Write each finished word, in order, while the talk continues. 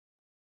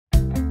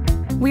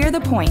We are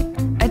The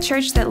Point, a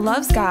church that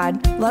loves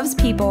God, loves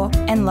people,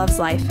 and loves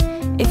life.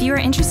 If you are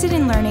interested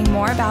in learning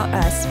more about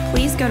us,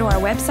 please go to our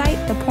website,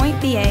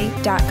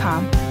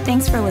 thepointva.com.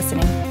 Thanks for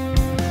listening.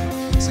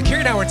 So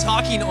Kari and I were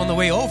talking on the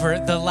way over.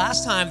 The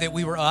last time that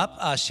we were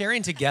up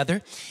sharing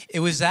together,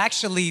 it was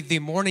actually the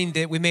morning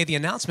that we made the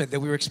announcement that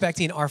we were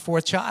expecting our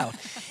fourth child.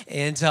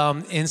 And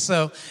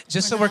so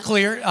just so we're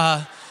clear.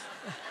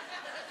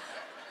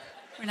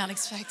 We're not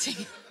expecting.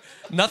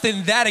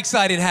 Nothing that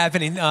exciting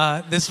happening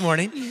this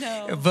morning.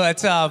 No.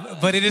 But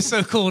it is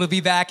so cool to be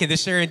back and to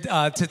sharing,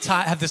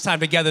 have this time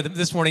together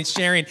this morning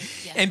sharing.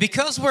 Yeah. And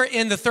because we're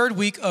in the third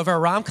week of our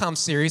RomCom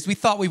series, we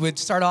thought we would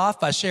start off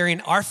by sharing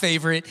our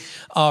favorite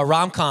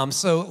RomCom.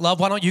 So, love,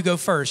 why don't you go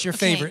first? Your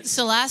favorite.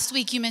 So last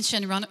week you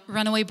mentioned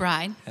Runaway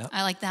Bride. Yep.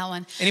 I like that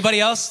one. Anybody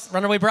else?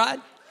 Runaway Bride?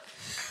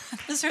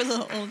 Those are a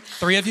little old.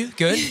 3 of you?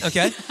 Good.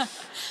 Okay.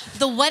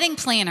 The Wedding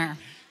Planner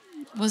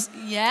was,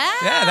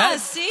 yeah.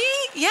 See?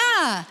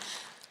 Yeah.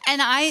 And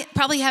I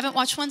probably haven't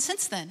watched one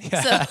since then.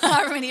 Yeah. So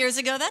however many years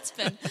ago that's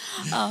been.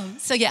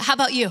 So yeah, how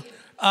about you?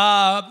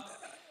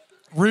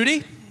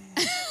 Rudy.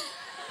 That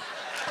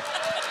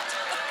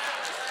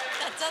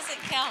doesn't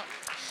count.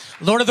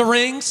 Lord of the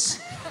Rings.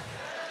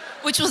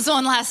 Which was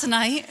on last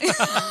night.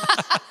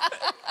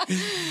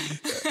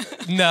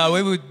 No,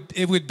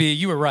 it would be,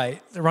 you were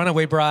right, The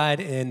Runaway Bride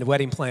and The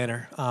Wedding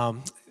Planner.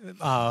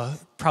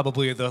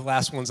 Probably the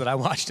last ones that I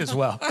watched as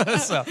well.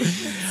 So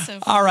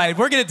all right,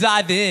 we're going to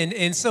dive in.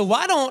 And so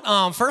why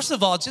don't, first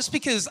of all, just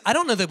because I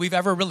don't know that we've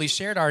ever really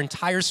shared our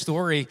entire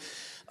story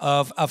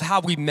of how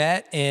we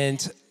met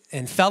and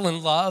fell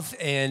in love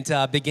and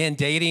began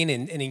dating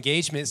and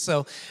engagement.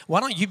 So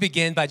why don't you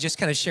begin by just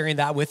kind of sharing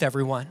that with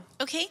everyone?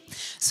 Okay.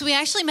 So we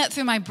actually met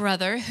through my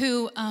brother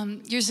who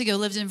years ago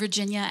lived in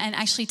Virginia and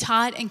actually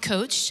taught and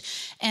coached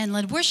and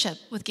led worship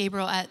with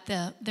Gabriel at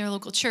their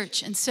local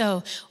church. And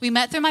so we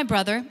met through my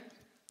brother.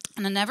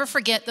 And I'll never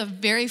forget the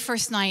very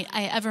first night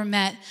I ever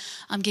met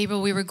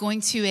Gabriel. We were going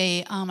to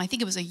I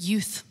think it was a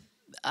youth.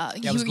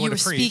 You were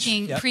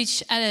speaking, yep.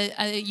 Preach at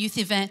a youth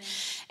event.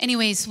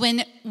 Anyways,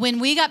 when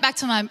we got back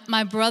to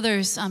my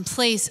brother's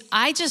place,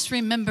 I just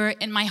remember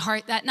in my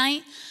heart that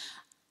night,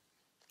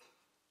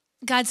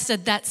 God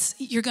said,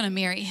 you're going to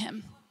marry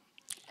him.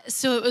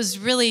 So it was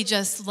really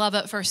just love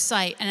at first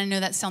sight. And I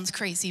know that sounds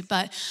crazy,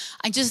 but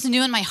I just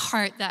knew in my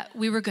heart that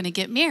we were going to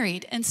get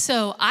married. And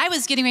so I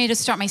was getting ready to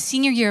start my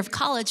senior year of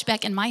college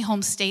back in my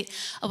home state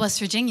of West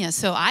Virginia.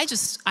 So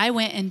I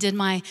went and did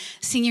my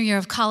senior year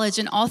of college.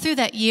 And all through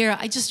that year,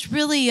 I just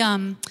really,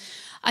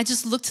 I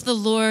just looked to the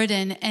Lord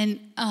and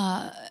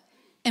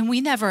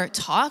we never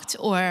talked,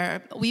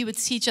 or we would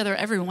see each other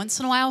every once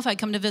in a while if I'd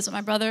come to visit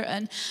my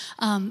brother.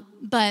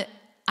 But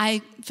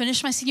I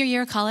finished my senior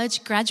year of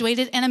college,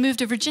 graduated, and I moved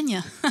to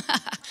Virginia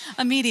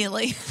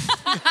immediately.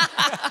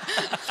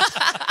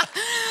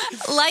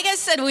 Like I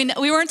said,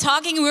 we weren't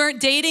talking, we weren't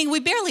dating,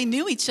 we barely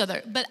knew each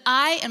other. But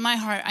in my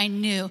heart, I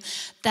knew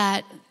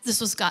that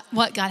this was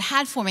what God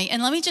had for me.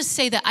 And let me just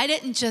say that I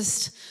didn't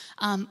just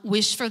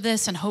wish for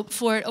this and hope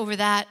for it over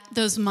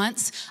those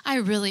months. I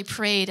really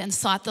prayed and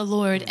sought the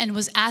Lord and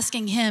was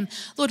asking him,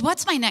 Lord,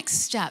 what's my next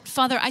step?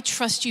 Father, I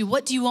trust you.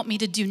 What do you want me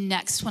to do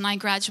next when I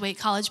graduate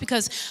college?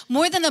 Because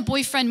more than a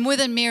boyfriend, more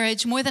than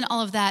marriage, more than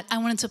all of that, I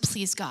wanted to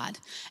please God.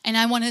 And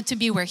I wanted to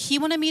be where he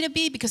wanted me to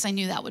be because I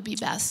knew that would be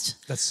best.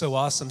 That's so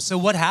awesome. So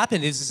what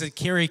happened is that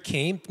Kari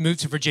moved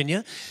to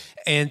Virginia.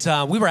 And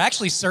we were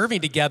actually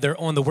serving together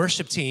on the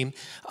worship team,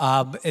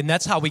 and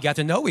that's how we got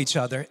to know each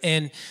other.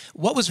 And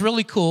what was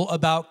really cool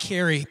about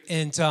Kari,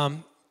 and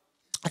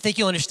I think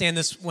you'll understand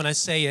this when I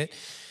say it,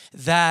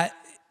 that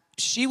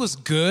she was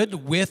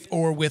good with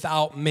or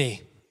without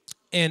me.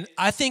 And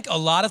I think a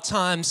lot of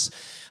times,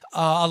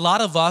 a lot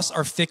of us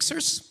are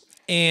fixers,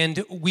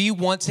 and we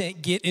want to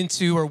get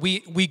into, or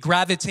we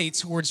gravitate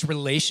towards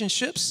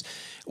relationships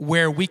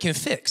where we can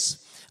fix.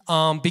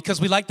 Because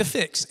we like to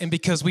fix and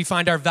because we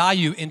find our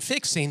value in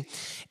fixing.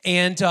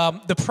 And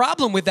the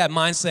problem with that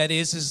mindset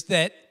is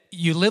that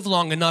you live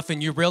long enough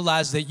and you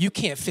realize that you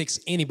can't fix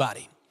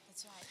anybody.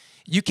 That's right.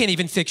 You can't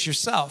even fix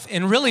yourself.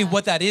 And really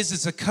what that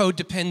is a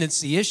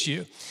codependency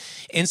issue.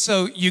 And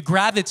so you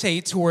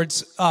gravitate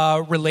towards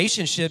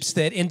relationships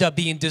that end up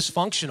being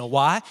dysfunctional.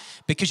 Why?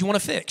 Because you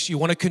want to fix, you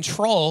want to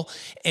control.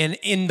 And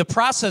in the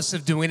process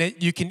of doing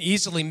it, you can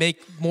easily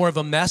make more of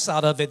a mess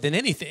out of it than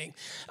anything.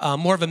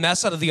 More of a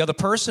mess out of the other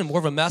person, more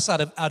of a mess out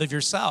of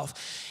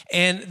yourself.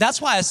 And that's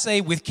why I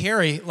say with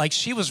Kari, like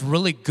she was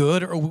really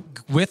good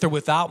with or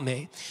without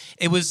me.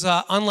 It was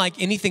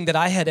unlike anything that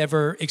I had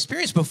ever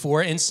experienced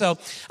before. And so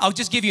I'll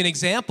just give you an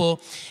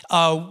example.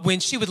 When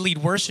she would lead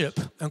worship,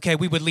 okay,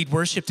 we would lead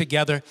worship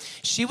together.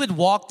 She would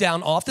walk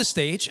down off the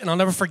stage, and I'll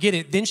never forget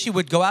it. Then she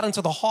would go out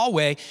into the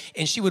hallway,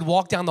 and she would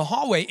walk down the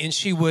hallway, and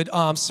she would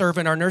serve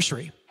in our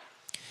nursery.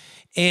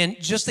 And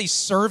just a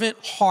servant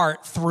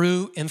heart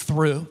through and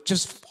through,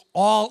 just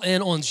all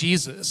in on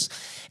Jesus.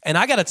 And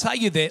I got to tell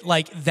you that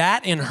like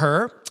that in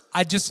her,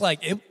 I just like,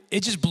 it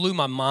just blew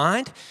my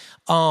mind.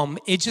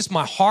 it just,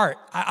 my heart,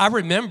 I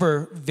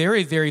remember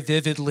very, very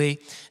vividly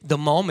the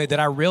moment that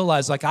I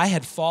realized like I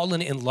had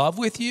fallen in love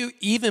with you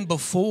even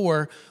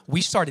before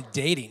we started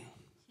dating.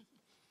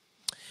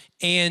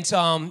 And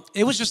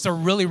it was just a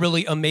really,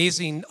 really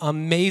amazing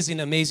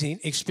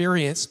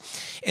experience.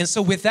 And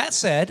so with that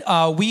said,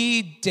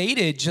 we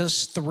dated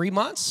just 3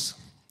 months,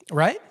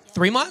 right?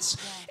 3 months.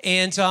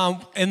 And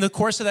in the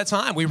course of that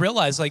time, we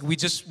realized like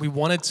we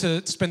wanted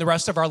to spend the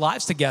rest of our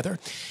lives together.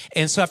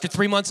 And so after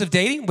 3 months of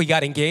dating, we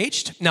got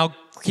engaged. Now,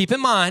 keep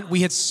in mind,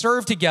 we had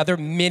served together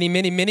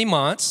many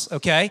months,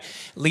 okay,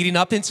 leading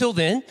up until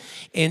then.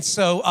 And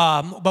so,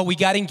 but we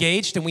got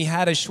engaged and we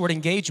had a short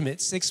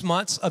engagement, 6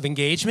 months of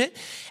engagement.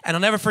 And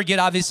I'll never forget,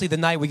 obviously, the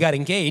night we got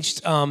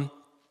engaged.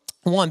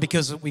 One,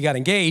 because we got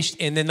engaged.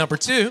 And then number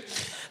two,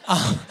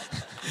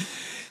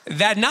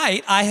 that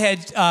night,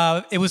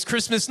 it was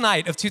Christmas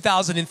night of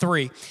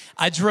 2003.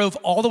 I drove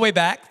all the way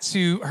back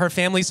to her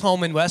family's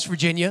home in West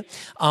Virginia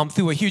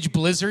through a huge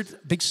blizzard,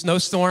 big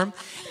snowstorm,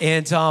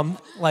 and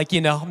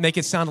make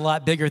it sound a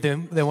lot bigger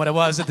than what it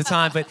was at the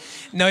time. But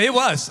no, it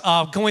was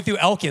going through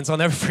Elkins. I'll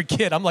never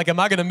forget. I'm like, am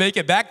I going to make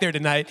it back there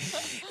tonight?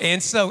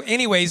 And so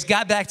anyways,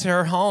 got back to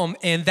her home,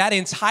 and that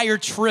entire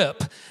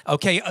trip,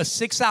 okay, a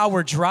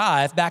 6-hour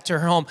drive back to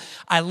her home,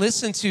 I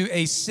listened to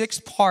a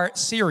 6-part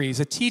series,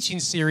 a teaching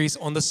series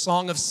on the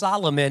Song of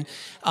Solomon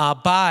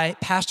by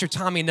Pastor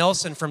Tommy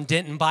Nelson from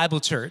Denton Bible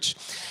Church.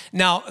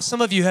 Now,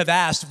 some of you have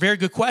asked, very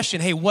good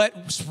question, hey, what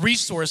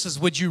resources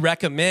would you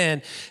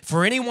recommend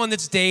for anyone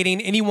that's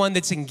dating, anyone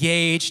that's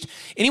engaged,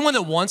 anyone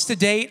that wants to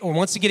date or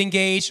wants to get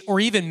engaged, or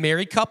even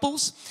married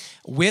couples?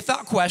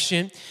 Without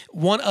question,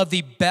 one of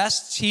the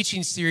best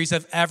teaching series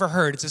I've ever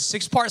heard. It's a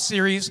 6-part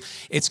series.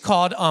 It's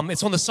called,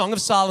 it's on the Song of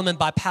Solomon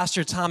by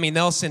Pastor Tommy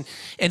Nelson.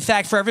 In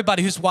fact, for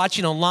everybody who's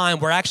watching online,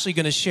 we're actually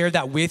going to share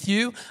that with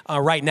you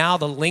right now,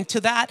 the link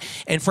to that.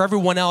 And for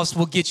everyone else,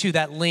 we'll get you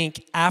that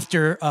link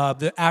after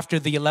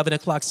the 11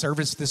 o'clock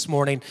service this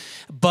morning.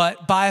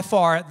 But by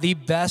far, the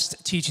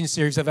best teaching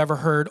series I've ever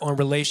heard on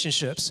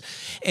relationships.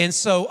 And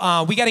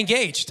so we got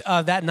engaged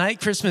that night,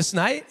 Christmas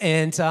night,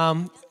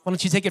 and why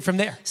don't you take it from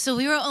there? So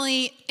we were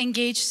only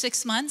engaged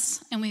 6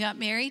 months and we got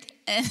married.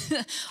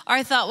 And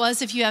our thought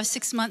was, if you have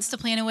 6 months to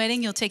plan a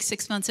wedding, you'll take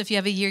 6 months. If you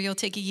have a year, you'll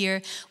take a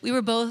year. We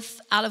were both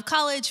out of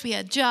college. We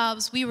had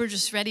jobs. We were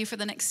just ready for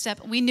the next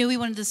step. We knew we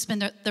wanted to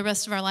spend the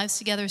rest of our lives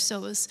together.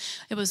 So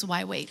it was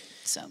why wait?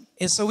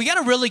 And so we got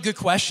a really good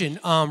question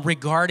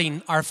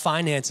regarding our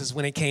finances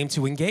when it came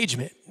to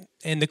engagement.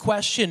 And the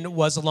question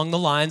was along the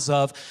lines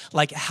of,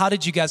 like, how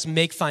did you guys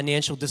make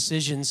financial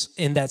decisions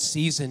in that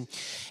season?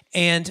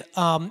 And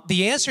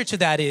the answer to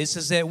that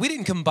is that we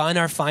didn't combine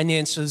our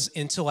finances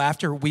until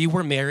after we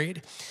were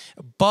married,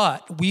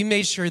 but we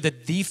made sure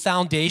that the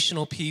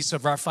foundational piece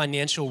of our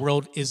financial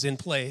world is in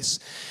place.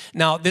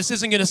 Now, this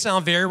isn't going to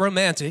sound very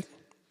romantic,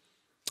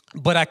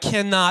 but I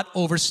cannot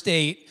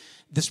overstate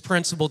this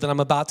principle that I'm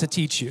about to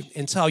teach you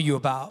and tell you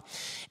about.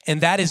 And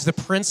that is the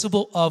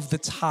principle of the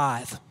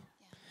tithe.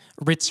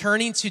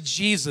 Returning to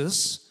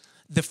Jesus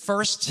the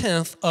first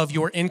tenth of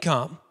your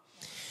income.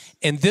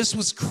 And this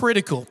was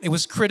critical. It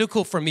was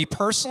critical for me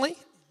personally.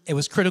 It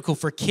was critical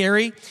for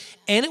Kari.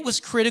 And it was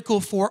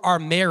critical for our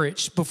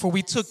marriage before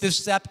we took this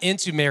step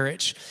into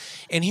marriage.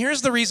 And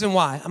here's the reason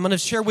why. I'm going to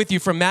share with you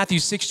from Matthew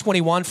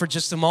 6:21 for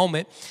just a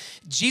moment.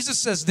 Jesus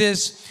says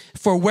this,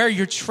 for where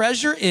your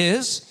treasure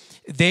is,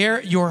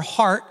 there your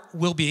heart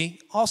will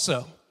be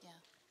also.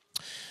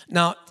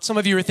 Now, some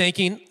of you are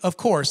thinking, of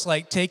course,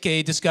 like take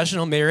a discussion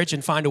on marriage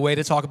and find a way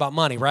to talk about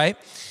money, right?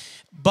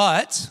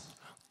 But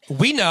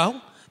we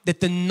know that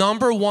the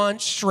number one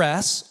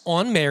stress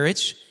on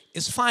marriage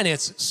is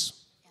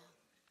finances.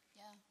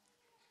 Yeah,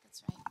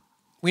 that's right.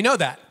 We know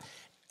that.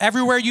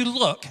 Everywhere you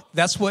look,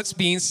 that's what's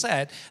being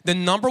said. The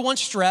number one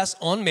stress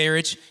on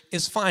marriage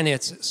is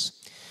finances.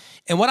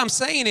 And what I'm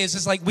saying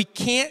is like we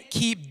can't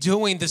keep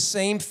doing the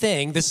same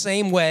thing the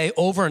same way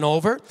over and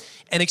over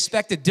and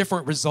expect a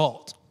different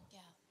result.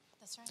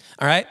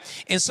 All right.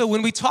 And so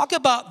when we talk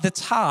about the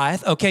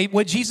tithe, okay,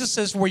 what Jesus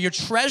says, where your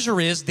treasure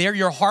is, there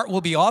your heart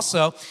will be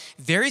also.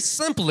 Very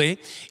simply,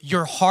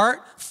 your heart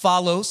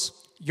follows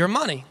your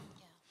money.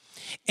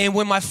 Yeah. And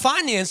when my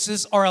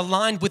finances are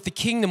aligned with the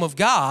kingdom of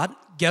God,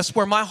 guess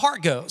where my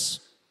heart goes?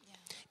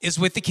 Yeah. Is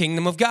with the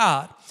kingdom of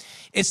God.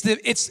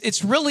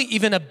 It's really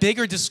even a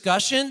bigger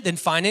discussion than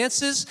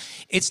finances.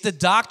 It's the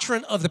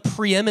doctrine of the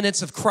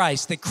preeminence of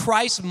Christ, that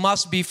Christ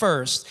must be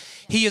first.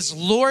 He is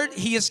Lord,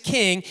 he is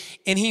King,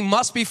 and he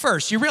must be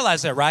first. You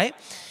realize that, right?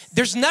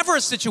 There's never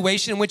a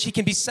situation in which he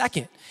can be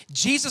second.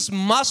 Jesus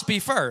must be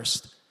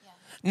first.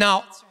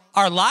 Now,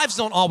 our lives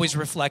don't always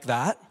reflect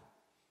that,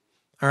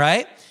 all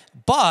right?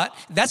 But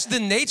that's the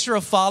nature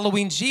of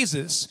following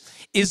Jesus,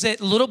 is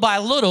that little by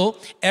little,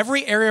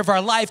 every area of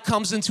our life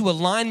comes into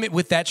alignment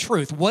with that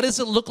truth. What does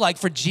it look like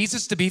for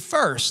Jesus to be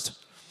first?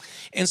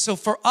 And so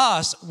for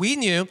us, we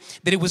knew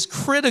that it was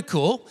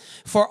critical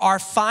for our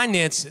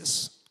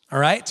finances, all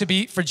right?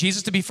 For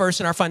Jesus to be first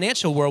in our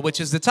financial world, which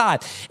is the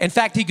tithe. In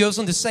fact, he goes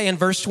on to say in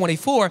verse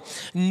 24,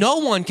 no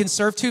one can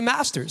serve two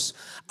masters.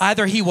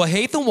 Either he will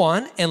hate the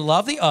one and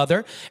love the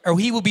other, or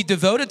he will be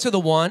devoted to the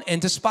one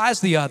and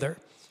despise the other.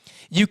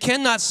 You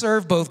cannot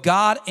serve both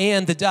God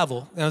and the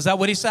devil. Now, is that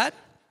what he said?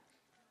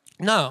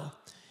 No.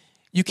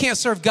 You can't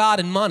serve God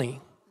and money.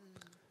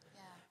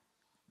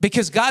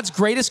 Because God's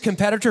greatest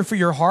competitor for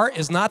your heart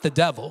is not the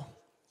devil.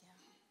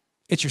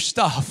 It's your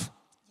stuff.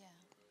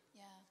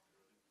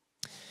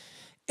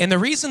 And the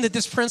reason that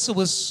this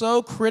principle is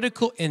so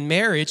critical in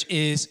marriage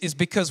is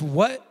because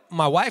what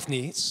my wife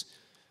needs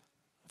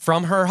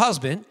from her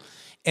husband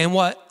and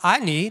what I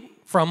need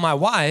from my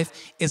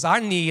wife is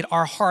I need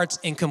our hearts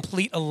in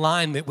complete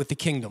alignment with the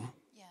kingdom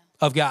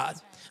of God.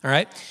 All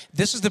right.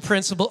 This is the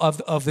principle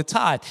of the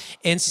tithe.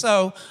 And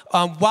so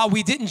while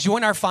we didn't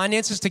join our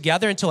finances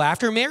together until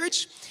after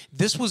marriage,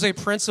 this was a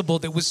principle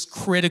that was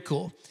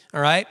critical. All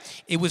right.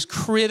 It was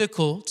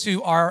critical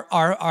to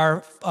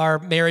our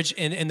marriage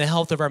and the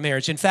health of our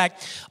marriage. In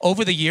fact,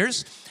 over the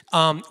years,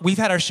 we've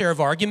had our share of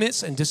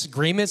arguments and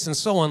disagreements and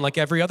so on, like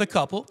every other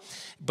couple.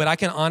 But I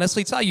can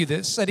honestly tell you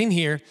this, sitting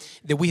here,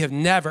 that we have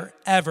never,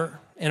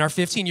 ever in our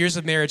 15 years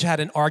of marriage had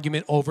an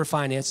argument over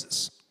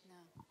finances.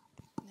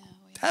 No,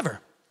 ever.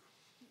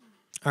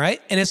 All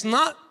right? And it's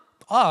not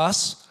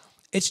us.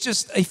 It's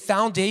just a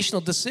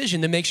foundational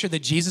decision to make sure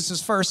that Jesus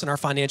is first in our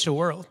financial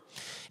world.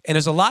 And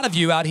there's a lot of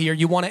you out here,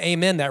 you want to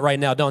amen that right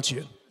now, don't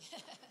you?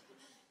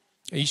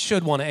 You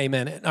should want to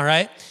amen it, all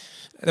right?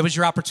 That was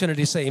your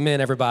opportunity to say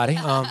amen, everybody.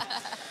 Amen.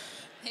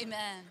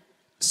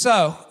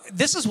 So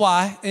this is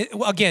why,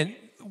 again,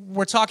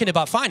 we're talking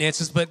about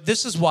finances, but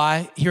this is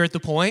why here at The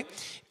Point,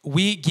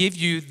 we give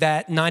you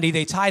that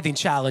 90-day tithing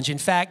challenge. In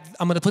fact,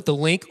 I'm going to put the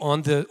link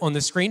on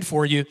the screen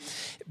for you,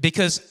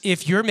 because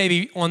if you're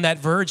maybe on that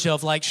verge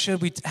of like,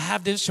 should we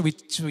have this? Should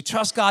we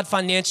trust God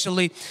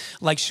financially?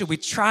 Like, should we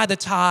try the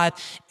tithe?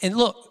 And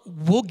look,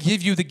 we'll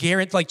give you the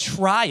guarantee, like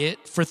try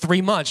it for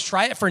 3 months.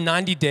 Try it for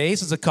 90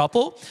 days as a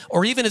couple,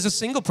 or even as a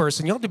single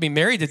person. You don't have to be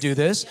married to do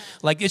this.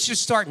 Like, it's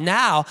just start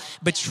now,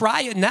 but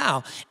try it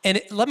now.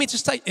 And let me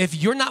just tell you, if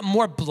you're not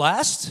more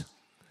blessed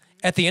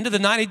at the end of the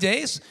 90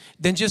 days,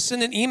 then just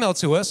send an email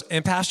to us,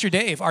 and Pastor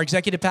Dave, our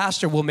executive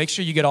pastor, will make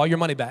sure you get all your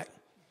money back.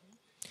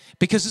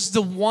 Because this is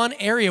the one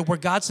area where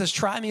God says,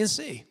 try me and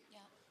see.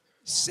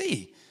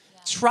 See.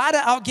 Try to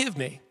outgive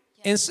me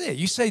and see.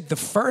 You say the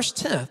first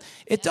tenth.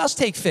 It does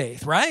take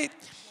faith, right?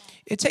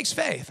 It takes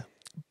faith.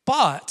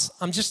 But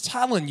I'm just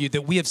telling you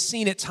that we have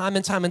seen it time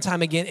and time and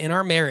time again in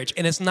our marriage.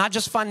 And it's not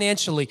just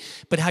financially,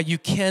 but how you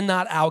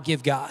cannot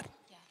outgive God.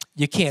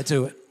 You can't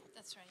do it.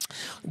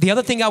 The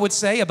other thing I would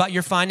say about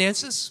your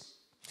finances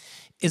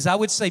is I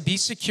would say be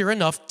secure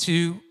enough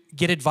to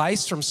get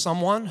advice from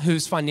someone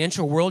whose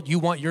financial world you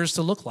want yours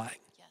to look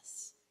like.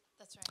 Yes,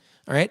 that's right.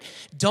 All right?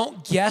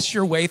 Don't guess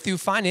your way through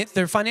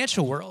their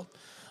financial world.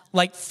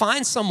 Like,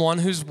 find someone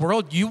whose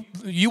world you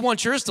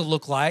want yours to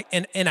look like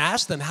and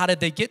ask them, how did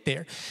they get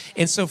there?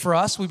 And so for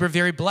us, we were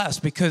very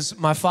blessed because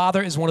my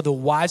father is one of the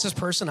wisest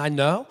person I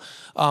know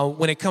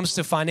when it comes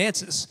to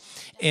finances,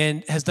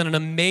 and has done an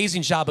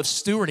amazing job of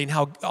stewarding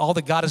how all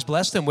that God has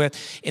blessed him with.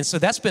 And so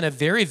that's been a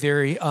very,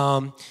 very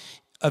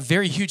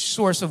huge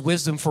source of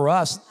wisdom for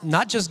us,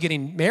 not just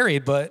getting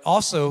married, but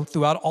also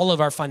throughout all of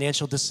our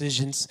financial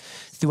decisions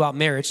throughout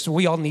marriage. So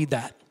we all need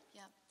that.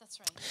 Yeah, that's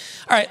right.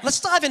 All right,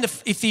 let's dive into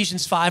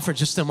Ephesians 5 for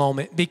just a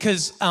moment,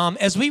 because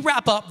as we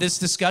wrap up this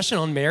discussion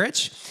on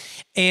marriage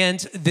and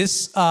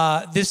this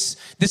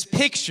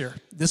picture,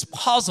 this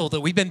puzzle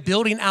that we've been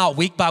building out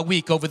week by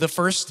week over the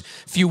first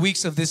few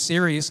weeks of this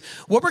series,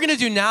 what we're going to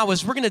do now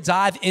is we're going to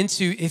dive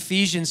into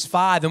Ephesians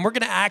 5, and we're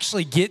going to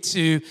actually get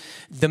to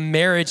the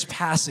marriage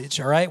passage,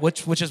 all right,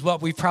 which is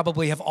what we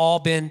probably have all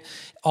been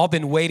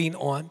waiting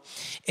on.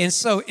 And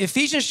so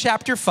Ephesians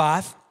chapter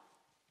 5,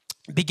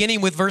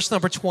 beginning with verse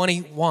number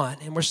 21,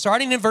 and we're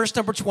starting in verse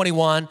number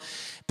 21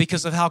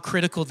 because of how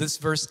critical this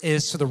verse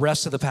is to the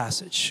rest of the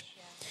passage.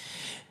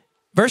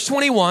 Verse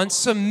 21,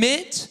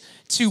 submit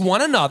to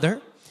one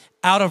another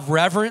out of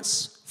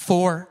reverence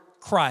for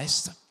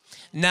Christ.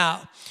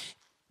 Now,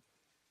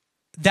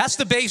 that's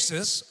the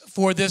basis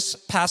for this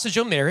passage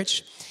on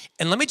marriage.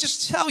 And let me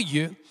just tell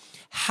you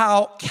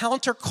how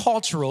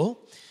countercultural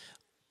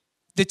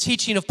the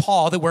teaching of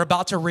Paul that we're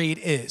about to read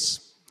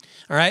is.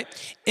 All right?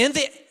 In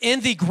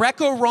the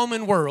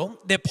Greco-Roman world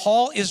that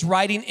Paul is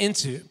writing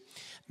into,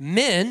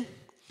 men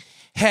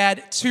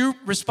had two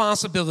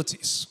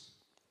responsibilities.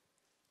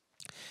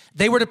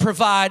 They were to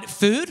provide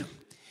food,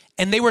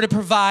 and they were to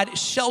provide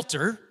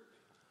shelter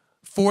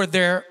for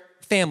their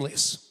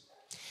families.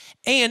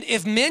 And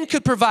if men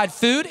could provide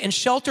food and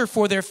shelter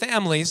for their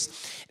families,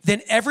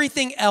 then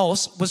everything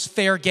else was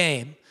fair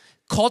game.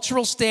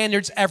 Cultural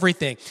standards,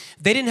 everything.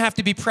 They didn't have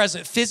to be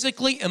present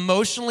physically,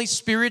 emotionally,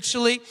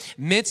 spiritually,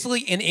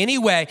 mentally, in any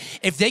way.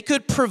 If they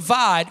could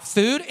provide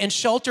food and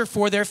shelter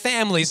for their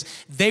families,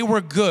 they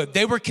were good.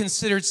 They were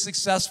considered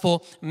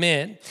successful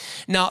men.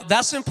 Now,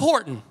 that's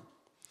important,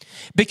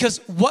 Because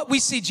what we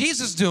see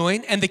Jesus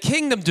doing and the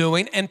kingdom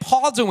doing and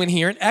Paul doing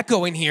here and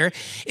echoing here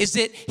is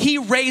that he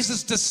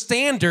raises the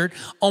standard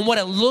on what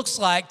it looks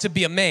like to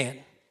be a man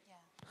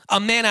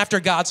after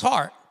God's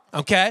heart.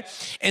 Okay?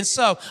 And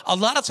so a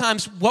lot of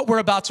times what we're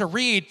about to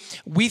read,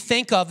 we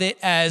think of it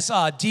as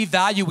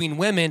devaluing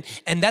women,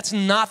 and that's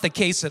not the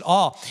case at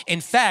all.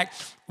 In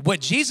fact, what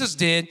Jesus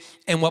did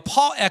and what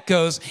Paul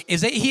echoes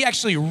is that he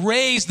actually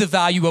raised the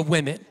value of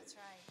women. That's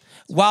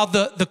right. While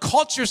the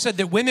culture said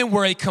that women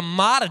were a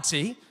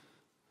commodity,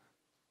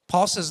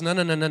 Paul says,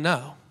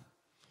 no.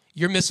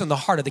 You're missing the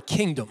heart of the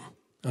kingdom.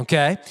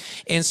 Okay?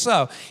 And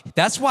so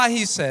that's why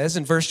he says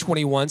in verse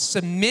 21,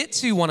 submit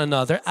to one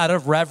another out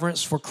of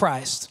reverence for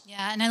Christ.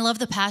 Yeah, and I love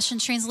the Passion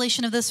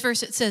Translation of this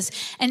verse. It says,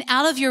 and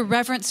out of your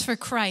reverence for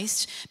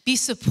Christ, be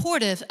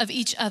supportive of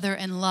each other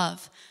in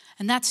love.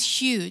 And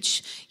that's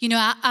huge. You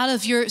know, out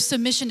of your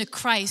submission to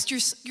Christ,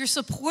 you're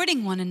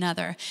supporting one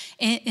another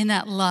in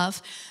that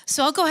love.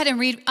 So I'll go ahead and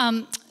read,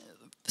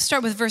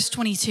 start with verse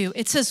 22.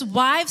 It says,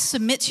 wives,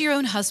 submit to your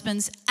own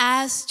husbands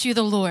as to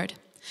the Lord.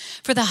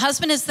 For the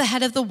husband is the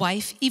head of the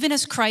wife, even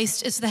as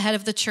Christ is the head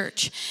of the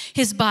church,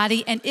 his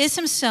body, and is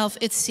himself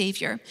its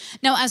Savior.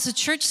 Now, as the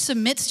church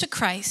submits to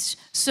Christ,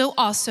 so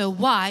also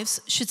wives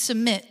should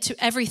submit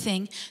to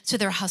everything to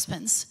their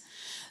husbands.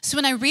 So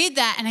when I read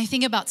that and I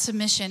think about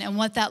submission and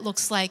what that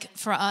looks like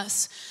for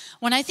us,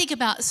 when I think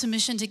about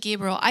submission to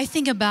Gabriel, I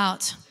think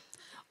about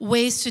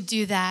ways to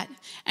do that.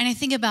 And I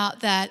think about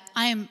that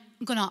I am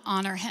going to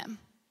honor him.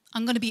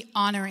 I'm going to be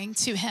honoring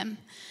to him.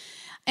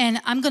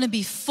 And I'm going to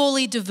be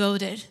fully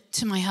devoted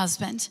to my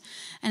husband.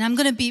 And I'm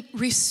going to be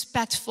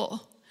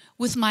respectful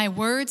with my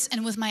words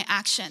and with my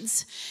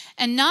actions.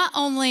 And not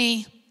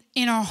only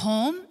in our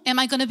home am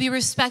I going to be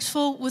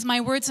respectful with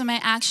my words and my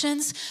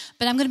actions,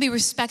 but I'm going to be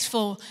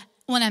respectful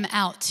when I'm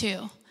out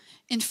too,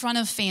 in front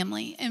of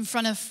family, in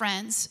front of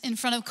friends, in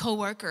front of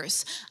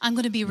coworkers. I'm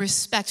going to be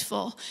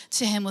respectful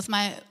to him with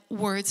my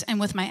words and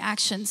with my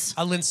actions.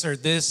 I'll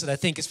insert this, and I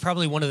think it's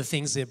probably one of the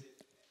things that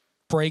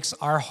breaks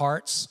our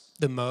hearts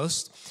the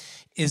most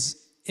is,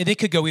 and it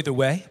could go either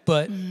way,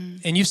 but,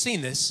 and you've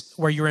seen this,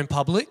 where you're in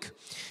public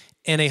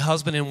and a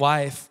husband and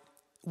wife,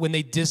 when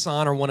they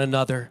dishonor one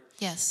another,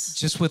 yes,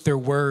 just with their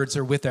words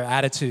or with their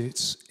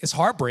attitudes, it's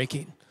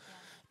heartbreaking.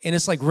 And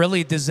it's like,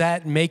 really, does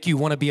that make you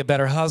want to be a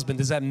better husband?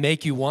 Does that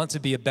make you want to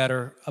be a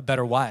better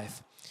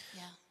wife?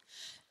 Yeah.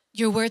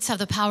 Your words have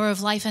the power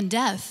of life and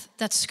death.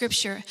 That's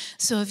scripture.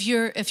 So if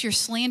you're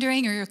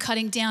slandering or you're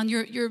cutting down,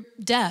 you're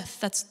death.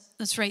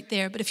 That's right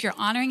there. But if you're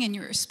honoring and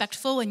you're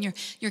respectful and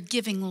you're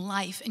giving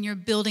life and you're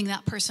building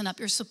that person up,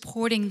 you're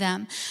supporting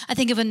them. I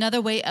think of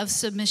another way of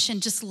submission,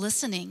 just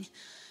listening.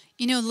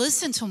 You know,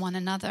 listen to one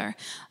another.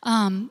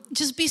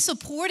 Just be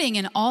supporting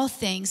in all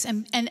things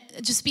and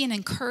just be an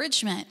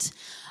encouragement.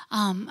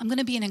 I'm going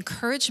to be an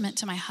encouragement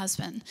to my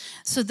husband.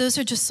 So those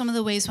are just some of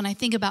the ways when I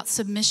think about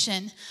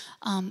submission,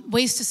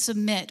 ways to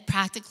submit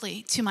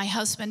practically to my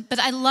husband. But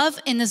I love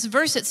in this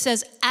verse, it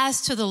says,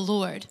 as to the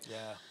Lord. Yeah,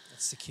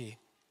 that's the key.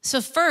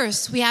 So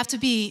first, we have to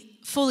be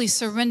fully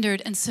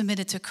surrendered and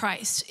submitted to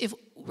Christ. If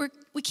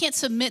we can't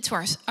submit to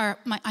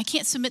I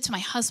can't submit to my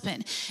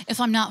husband if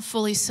I'm not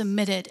fully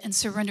submitted and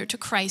surrendered to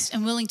Christ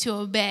and willing to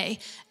obey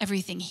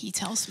everything he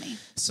tells me.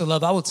 So,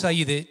 love, I will tell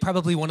you that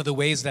probably one of the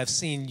ways that I've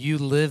seen you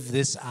live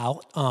this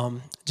out,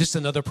 just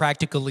another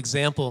practical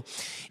example,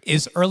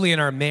 is early in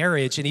our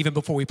marriage, and even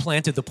before we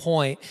planted the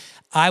point,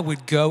 I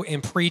would go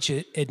and preach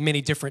it at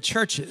many different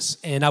churches,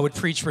 and I would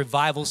preach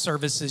revival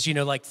services,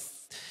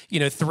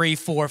 3,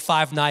 4,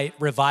 5 night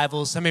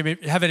revivals. How many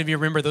of you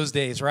remember those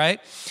days, right?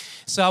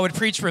 So I would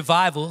preach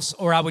revivals,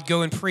 or I would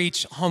go and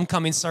preach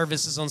homecoming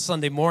services on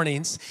Sunday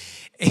mornings.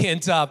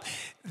 And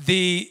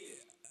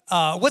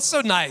what's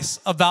so nice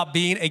about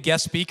being a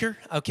guest speaker,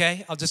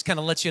 okay? I'll just kind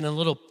of let you in a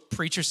little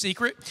preacher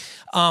secret.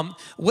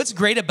 What's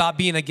great about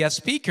being a guest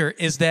speaker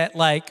is that,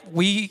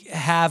 we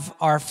have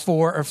our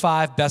 4 or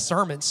 5 best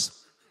sermons.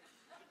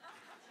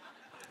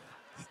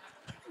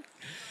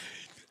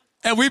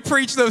 And we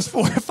preach those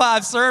 4 or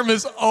 5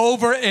 sermons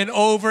over and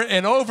over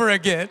and over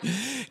again.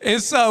 And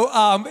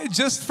so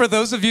just for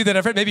those of you that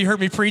have maybe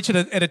heard me preach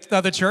at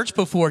another church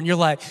before, and you're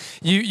like,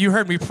 you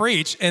heard me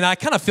preach, and I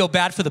kind of feel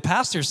bad for the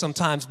pastors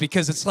sometimes,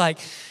 because it's like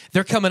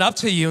they're coming up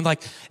to you and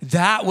like,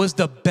 that was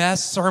the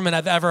best sermon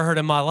I've ever heard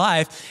in my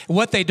life.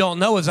 What they don't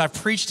know is I've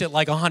preached it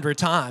like 100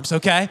 times,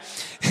 okay?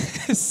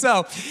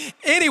 So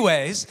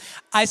anyways,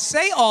 I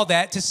say all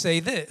that to say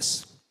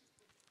this.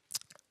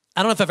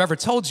 I don't know if I've ever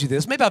told you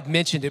this. Maybe I've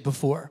mentioned it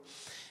before.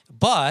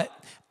 But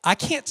I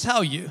can't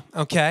tell you,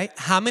 okay,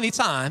 how many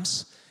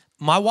times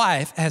my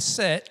wife has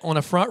sat on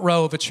a front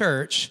row of a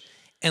church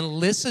and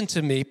listened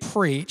to me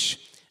preach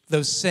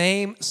those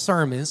same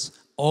sermons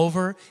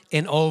over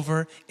and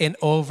over and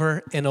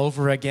over and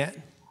over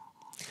again.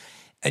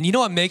 And you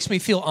know what makes me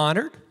feel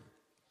honored?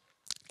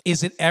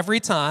 Is that every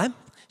time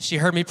she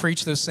heard me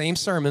preach those same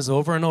sermons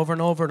over and over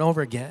and over and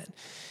over again,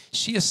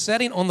 she is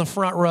sitting on the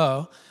front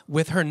row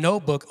with her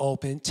notebook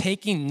open,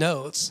 taking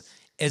notes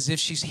as if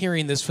she's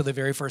hearing this for the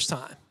very first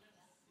time.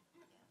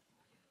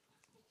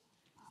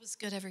 It was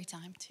good every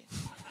time, too.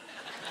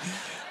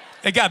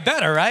 It got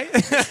better, right?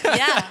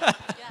 Yeah.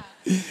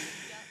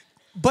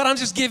 But I'm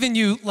just giving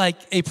you like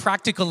a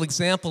practical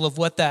example of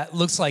what that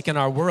looks like in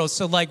our world.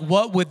 So like,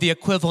 what would the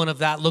equivalent of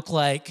that look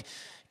like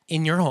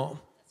in your home?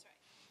 That's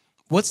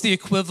right. What's the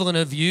equivalent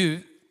of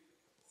you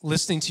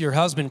listening to your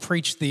husband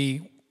preach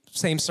the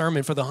same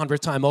sermon for the 100th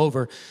time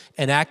over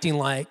and acting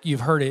like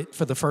you've heard it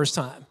for the first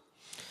time?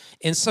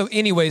 And so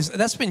anyways,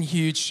 that's been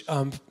huge.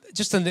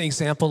 Just an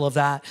example of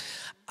that.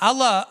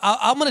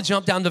 I'm going to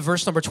jump down to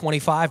verse number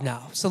 25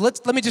 now. So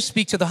let me just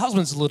speak to the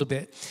husbands a little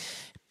bit.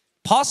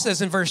 Paul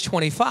says in verse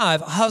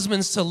 25,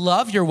 husbands, to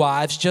love your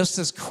wives just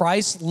as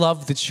Christ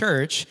loved the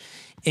church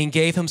and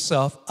gave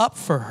himself up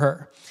for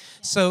her.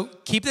 So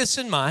keep this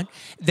in mind,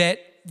 that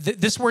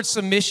this word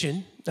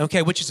submission,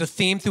 okay, which is a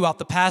theme throughout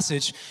the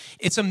passage,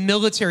 it's a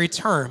military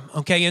term,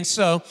 okay? And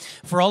so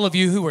for all of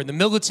you who are in the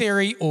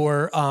military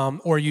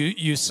or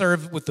you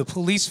serve with the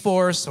police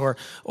force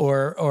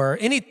or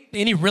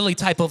any really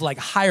type of like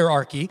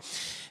hierarchy,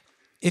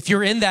 if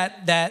you're in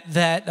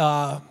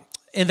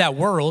in that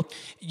world,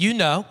 you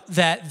know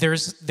that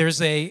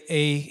there's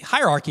a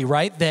hierarchy,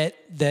 right? That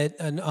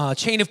a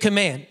chain of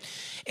command.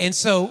 And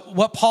so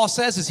what Paul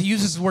says is he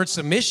uses the word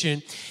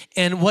submission,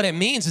 and what it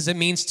means is it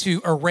means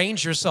to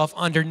arrange yourself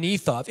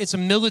underneath of. It's a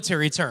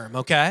military term,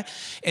 okay?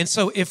 And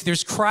so if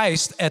there's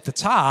Christ at the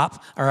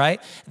top, all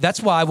right, that's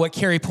why what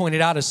Kari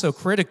pointed out is so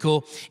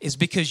critical, is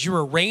because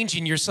you're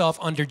arranging yourself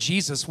under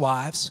Jesus,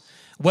 wives.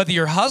 Whether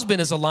your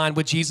husband is aligned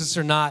with Jesus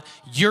or not,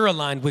 you're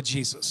aligned with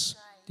Jesus.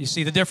 Do you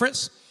see the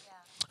difference?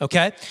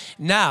 Okay,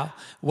 now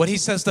what he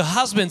says to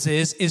husbands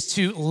is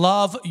to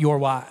love your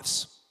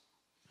wives.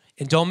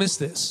 And don't miss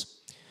this,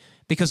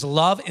 because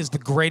love is the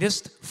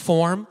greatest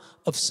form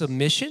of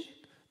submission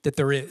that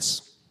there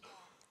is.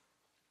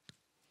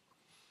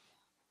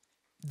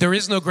 There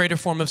is no greater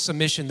form of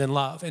submission than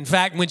love. In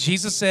fact, when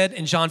Jesus said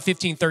in John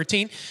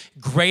 15:13,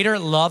 greater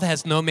love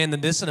has no man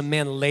than this, and a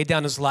man laid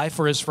down his life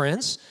for his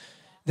friends.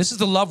 This is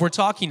the love we're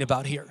talking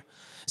about here.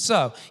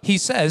 So he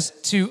says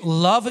to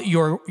love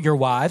your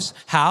wives.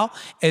 How?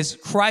 As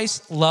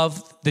Christ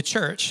loved the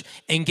church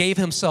and gave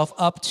himself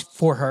up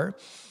for her,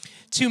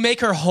 to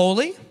make her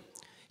holy,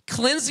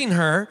 cleansing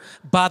her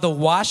by the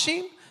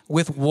washing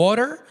with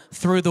water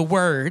through the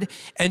word,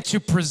 and to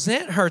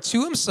present her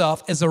to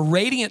himself as a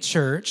radiant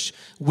church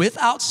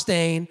without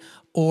stain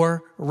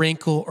or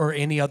wrinkle or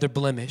any other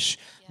blemish,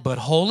 but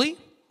holy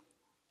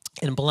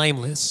and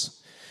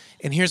blameless.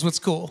 And here's what's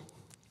cool.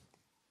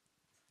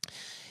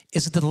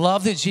 Is the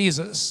love that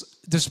Jesus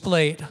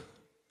displayed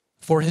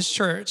for his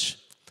church.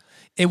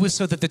 It was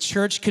so that the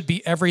church could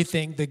be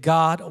everything that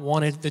God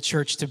wanted the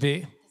church to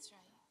be. That's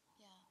right.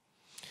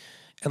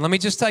 Yeah. And let me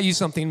just tell you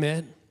something,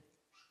 men,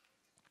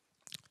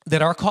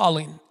 that our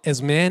calling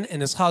as men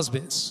and as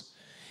husbands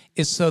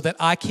is so that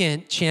I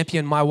can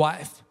champion my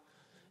wife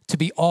to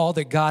be all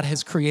that God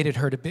has created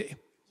her to be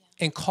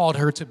and called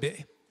her to be.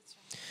 Right.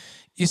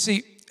 You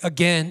see,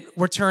 again,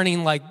 we're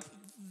turning like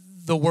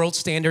the world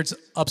standards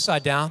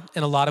upside down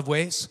in a lot of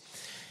ways.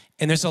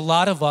 And there's a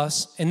lot of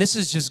us, and this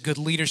is just good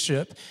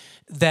leadership,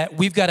 that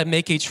we've got to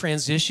make a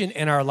transition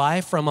in our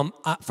life from a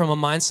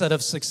mindset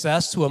of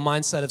success to a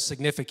mindset of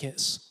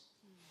significance.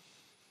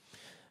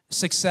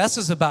 Success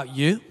is about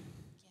you.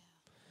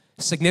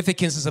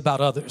 Significance is about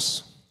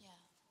others. Yeah,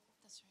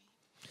 that's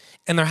right.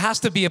 And there has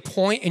to be a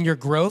point in your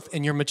growth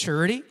and your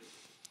maturity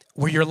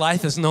where your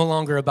life is no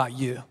longer about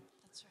you.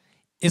 That's right.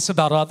 It's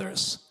about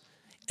others.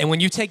 And when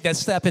you take that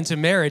step into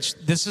marriage,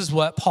 this is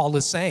what Paul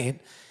is saying,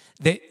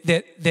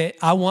 that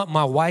I want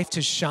my wife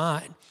to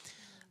shine.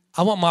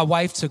 I want my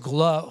wife to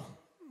glow.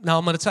 Now,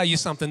 I'm going to tell you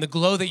something. The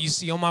glow that you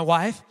see on my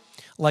wife,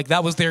 like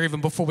that was there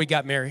even before we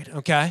got married,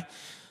 okay?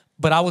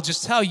 But I will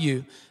just tell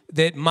you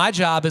that my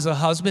job as a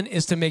husband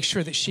is to make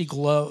sure that she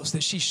glows,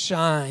 that she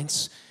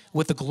shines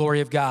with the glory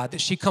of God,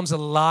 that she comes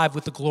alive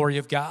with the glory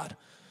of God.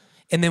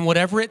 And then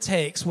whatever it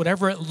takes,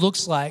 whatever it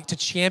looks like to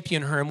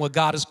champion her and what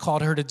God has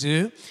called her to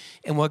do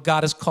and what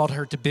God has called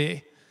her to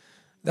be.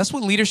 That's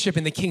what leadership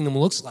in the kingdom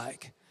looks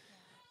like.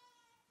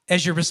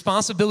 As your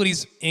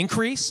responsibilities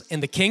increase in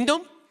the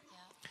kingdom,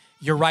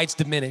 your rights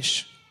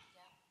diminish.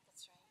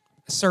 That's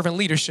right. Servant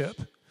leadership.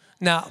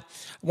 Now,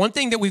 one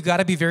thing that we've got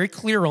to be very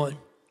clear on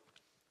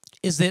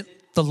is that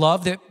the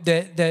love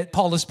that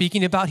Paul is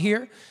speaking about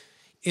here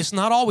is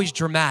not always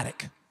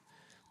dramatic.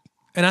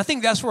 And I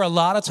think that's where a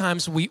lot of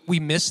times we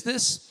miss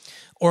this,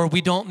 or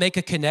we don't make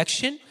a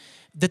connection,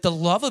 that the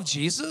love of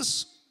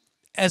Jesus,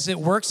 as it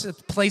works,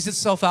 it plays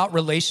itself out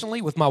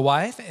relationally with my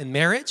wife and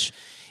marriage,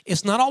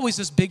 it's not always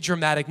this big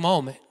dramatic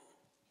moment.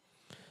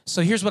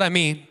 So here's what I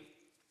mean.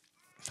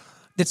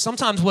 That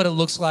sometimes what it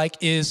looks like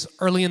is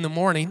early in the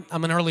morning,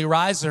 I'm an early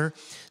riser.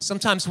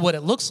 Sometimes what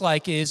it looks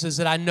like is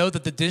that I know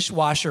that the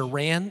dishwasher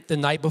ran the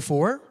night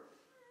before.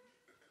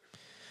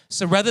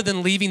 So rather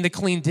than leaving the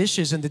clean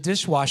dishes in the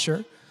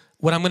dishwasher,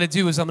 what I'm going to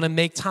do is I'm going to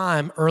make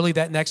time early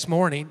that next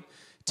morning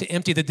to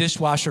empty the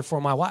dishwasher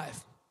for my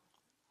wife.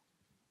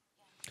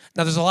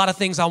 Now, there's a lot of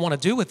things I want to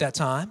do with that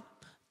time.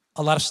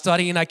 A lot of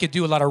studying I could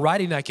do, a lot of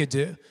writing I could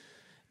do.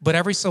 But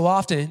every so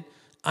often,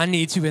 I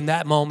need to, in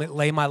that moment,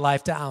 lay my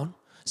life down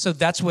So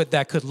that's what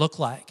that could look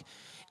like.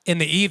 In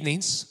the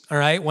evenings, all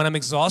right, when I'm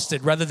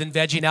exhausted, rather than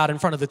vegging out in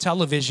front of the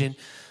television,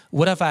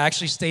 what if I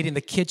actually stayed in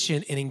the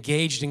kitchen and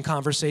engaged in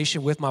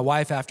conversation with my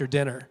wife after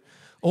dinner?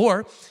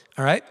 Or,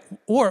 all right,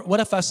 or what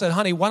if I said,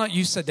 honey, why don't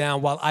you sit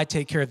down while I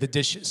take care of the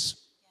dishes?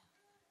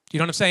 You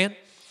know what I'm saying?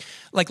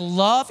 Like,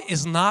 love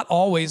is not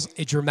always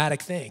a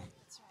dramatic thing.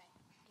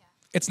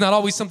 It's not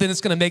always something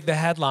that's going to make the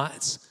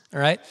headlines, all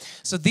right?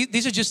 So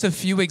these are just a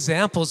few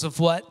examples of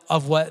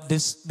what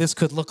this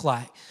could look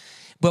like.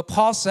 But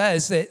Paul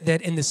says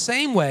that in the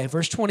same way,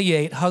 verse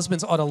 28,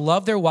 husbands ought to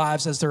love their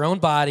wives as their own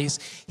bodies.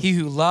 He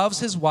who loves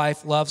his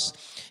wife loves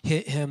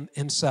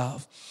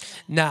himself.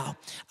 Now,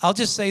 I'll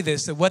just say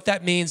this, that what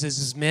that means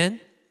is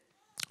men,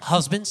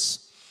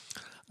 husbands,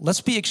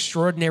 let's be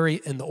extraordinary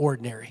in the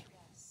ordinary.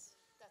 Yes,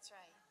 that's right.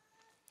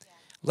 Yeah.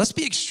 Let's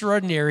be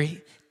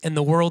extraordinary in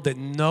the world that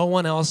no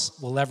one else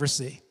will ever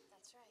see.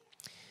 That's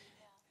right. Yeah.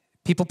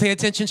 People pay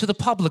attention to the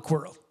public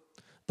world,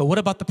 but what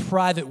about the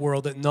private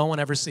world that no one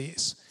ever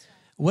sees?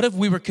 What if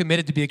we were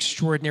committed to be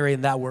extraordinary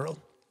in that world?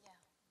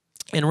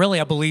 Yeah. And really,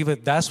 I believe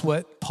that that's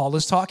what Paul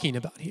is talking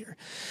about here.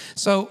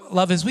 So,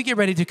 love, as we get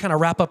ready to kind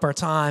of wrap up our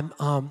time,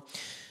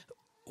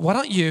 why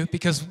don't you,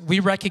 because we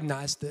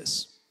recognize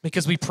this,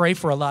 because we pray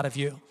for a lot of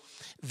you,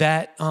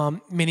 that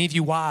many of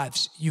you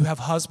wives, you have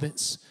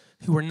husbands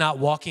who are not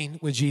walking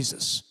with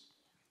Jesus.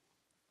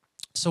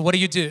 So what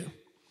do?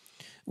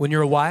 When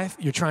you're a wife,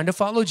 you're trying to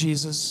follow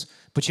Jesus,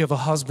 but you have a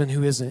husband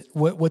who isn't.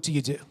 What do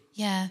you do?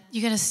 Yeah,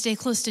 you got to stay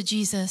close to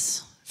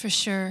Jesus, for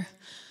sure.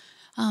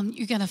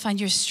 You're going to find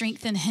your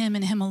strength in him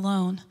and him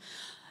alone.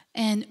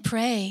 And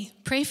pray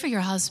for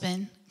your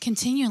husband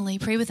continually.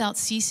 Pray without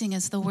ceasing,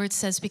 as the word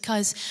says,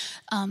 because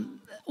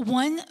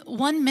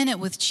 1 minute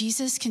with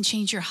Jesus can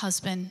change your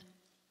husband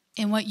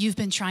in what you've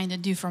been trying to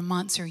do for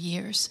months or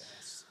years.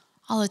 Yes.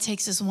 All it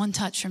takes is one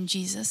touch from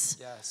Jesus.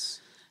 Yes.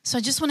 So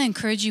I just want to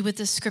encourage you with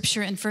this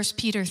scripture in 1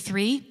 Peter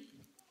 3.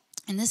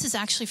 And this is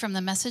actually from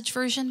the Message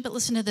version, but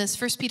listen to this.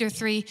 1 Peter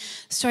 3,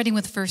 starting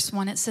with verse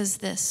 1, it says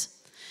this.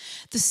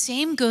 The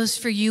same goes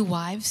for you,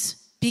 wives.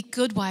 Be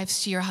good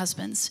wives to your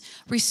husbands,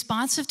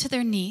 responsive to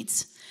their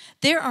needs.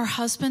 There are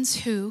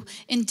husbands who,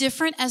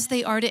 indifferent as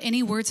they are to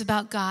any words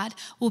about God,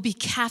 will be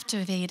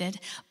captivated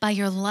by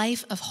your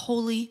life of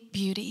holy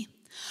beauty.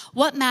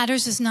 What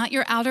matters is not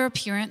your outer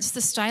appearance,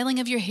 the styling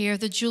of your hair,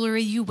 the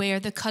jewelry you wear,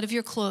 the cut of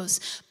your clothes,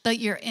 but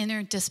your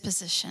inner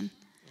disposition.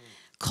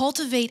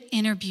 Cultivate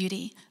inner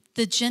beauty,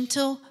 the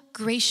gentle,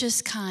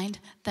 gracious kind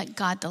that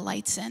God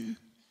delights in.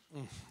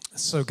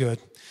 So good.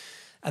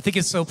 I think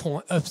it's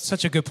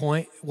such a good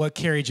point, what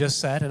Kari just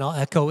said, and I'll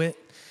echo it,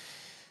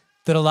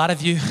 that a lot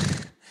of you,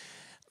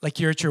 like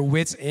you're at your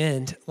wit's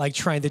end, like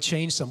trying to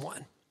change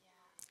someone,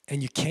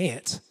 and you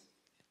can't.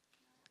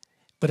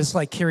 But it's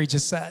like Kari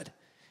just said,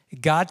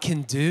 God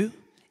can do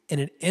in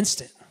an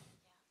instant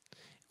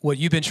what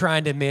you've been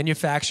trying to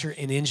manufacture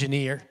and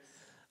engineer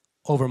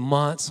over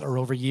months or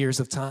over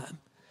years of time.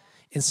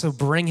 And so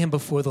bring him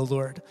before the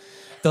Lord.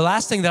 The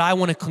last thing that I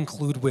want to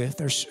conclude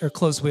with or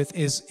close with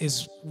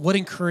is what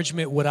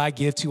encouragement would I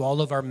give to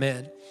all of our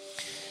men?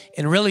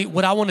 And really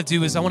what I want to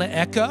do is I want to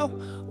echo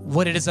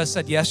what it is I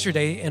said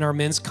yesterday in our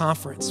men's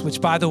conference,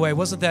 which, by the way,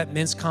 wasn't that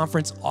men's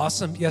conference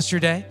awesome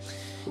yesterday?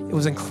 It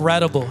was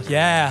incredible.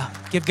 Yeah.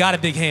 Give God a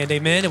big hand.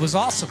 Amen. It was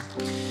awesome.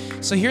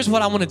 So here's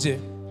what I want to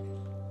do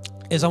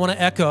is I want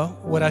to echo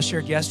what I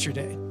shared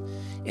yesterday.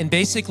 And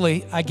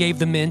basically, I gave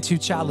the men 2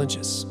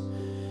 challenges.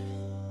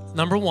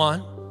 Number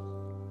 1,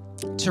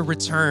 to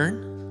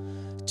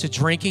return to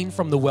drinking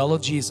from the well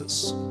of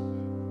Jesus.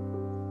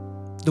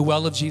 The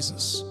well of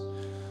Jesus.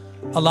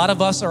 A lot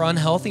of us are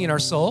unhealthy in our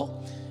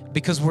soul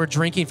because we're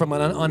drinking from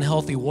an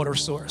unhealthy water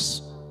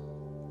source.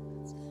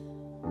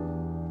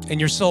 And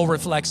your soul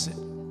reflects it.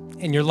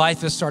 And your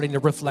life is starting to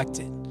reflect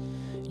it.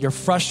 You're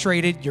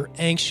frustrated, you're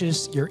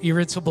anxious, you're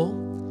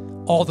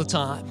irritable all the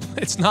time.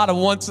 It's not a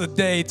once a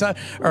day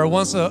or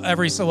once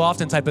every so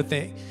often type of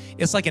thing.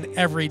 It's like an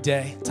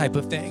everyday type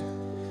of thing.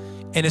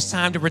 And it's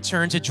time to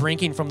return to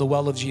drinking from the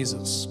well of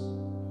Jesus.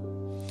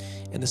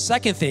 And the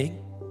second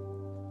thing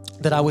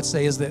that I would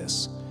say is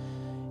this,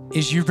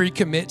 is you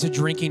recommit to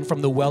drinking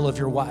from the well of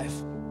your wife.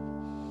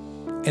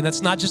 And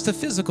that's not just a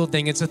physical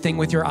thing, it's a thing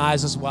with your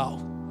eyes as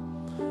well.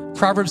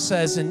 Proverbs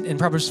says in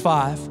Proverbs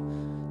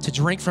 5 to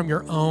drink from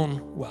your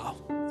own well.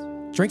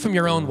 Drink from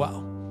your own well.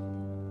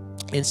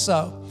 And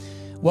so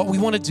what we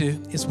want to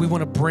do is we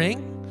want to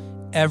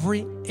bring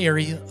every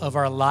area of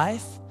our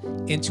life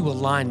into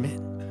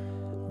alignment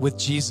with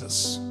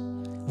Jesus,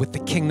 with the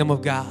kingdom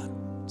of God.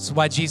 So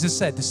why Jesus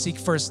said to seek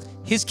first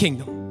his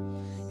kingdom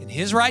and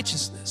his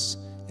righteousness.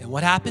 And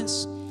what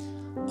happens?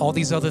 All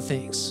these other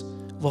things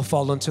will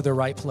fall into the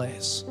right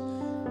place.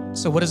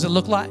 So what does it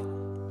look like?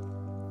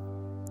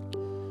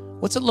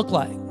 What's it look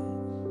like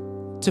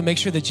to make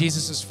sure that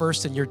Jesus is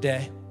first in your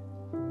day?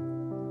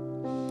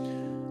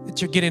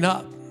 That you're getting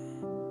up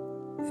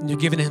and you're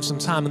giving him some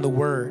time in the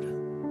Word,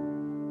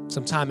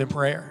 some time in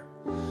prayer.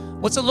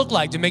 What's it look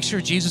like to make sure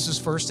Jesus is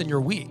first in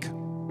your week?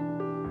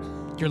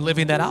 You're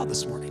living that out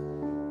this morning.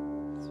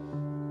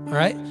 all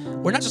right?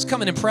 We're not just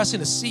coming and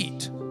pressing a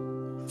seat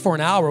for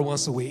an hour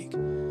once a week.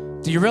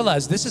 Do you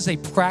realize this is a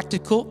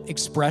practical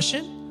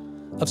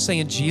expression of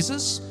saying,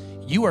 Jesus,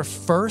 you are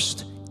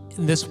first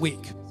in this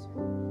week?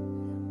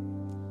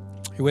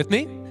 You with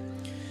me?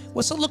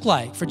 What's it look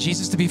like for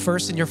Jesus to be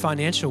first in your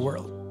financial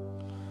world?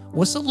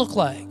 What's it look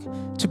like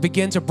to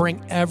begin to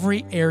bring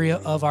every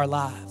area of our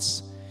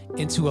lives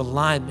into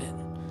alignment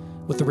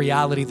with the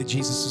reality that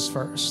Jesus is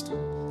first?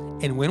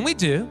 And when we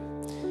do,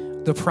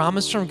 the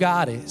promise from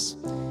God is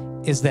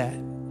that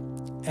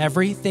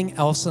everything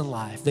else in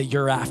life that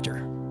you're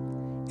after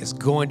is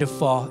going to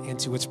fall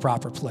into its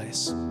proper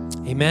place.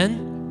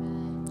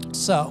 Amen?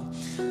 So,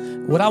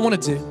 what I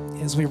want to do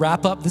as we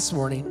wrap up this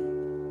morning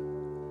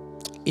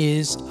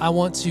is I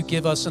want to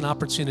give us an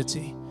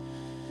opportunity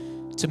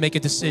to make a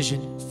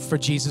decision for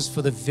Jesus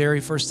for the very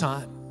first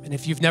time. And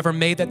if you've never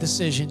made that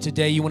decision,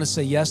 today you want to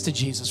say yes to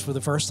Jesus for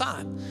the first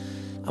time.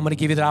 I'm going to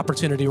give you that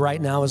opportunity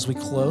right now as we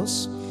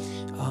close.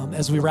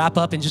 As we wrap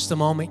up in just a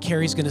moment,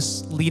 Kari's going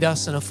to lead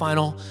us in a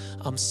final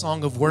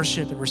song of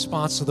worship in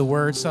response to the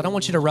word. So I don't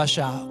want you to rush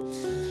out.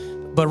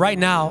 But right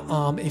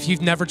now, if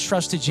you've never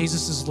trusted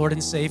Jesus as Lord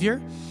and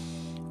Savior,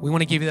 we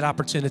want to give you that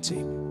opportunity.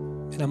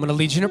 And I'm going to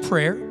lead you in a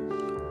prayer.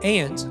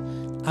 And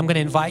I'm going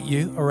to invite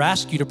you or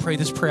ask you to pray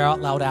this prayer out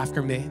loud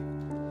after me.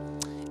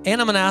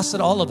 And I'm going to ask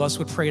that all of us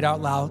would pray it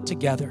out loud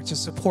together to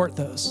support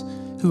those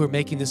who are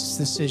making this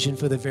decision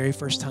for the very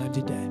first time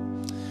today.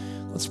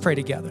 Let's pray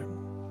together.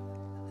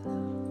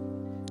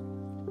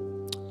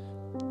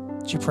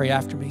 Would you pray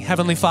after me?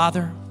 Heavenly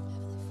Father,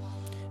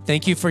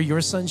 thank you for your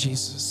son,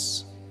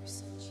 Jesus.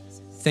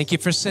 Thank you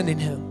for sending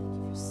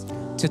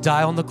him to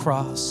die on the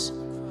cross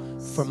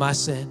for my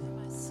sin.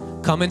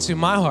 Come into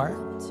my heart,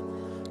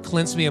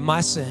 cleanse me of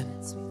my sin,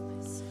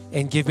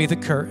 and give me the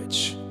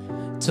courage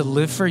to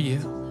live for you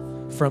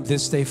from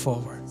this day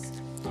forward.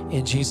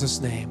 In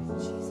Jesus' name,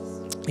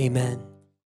 amen.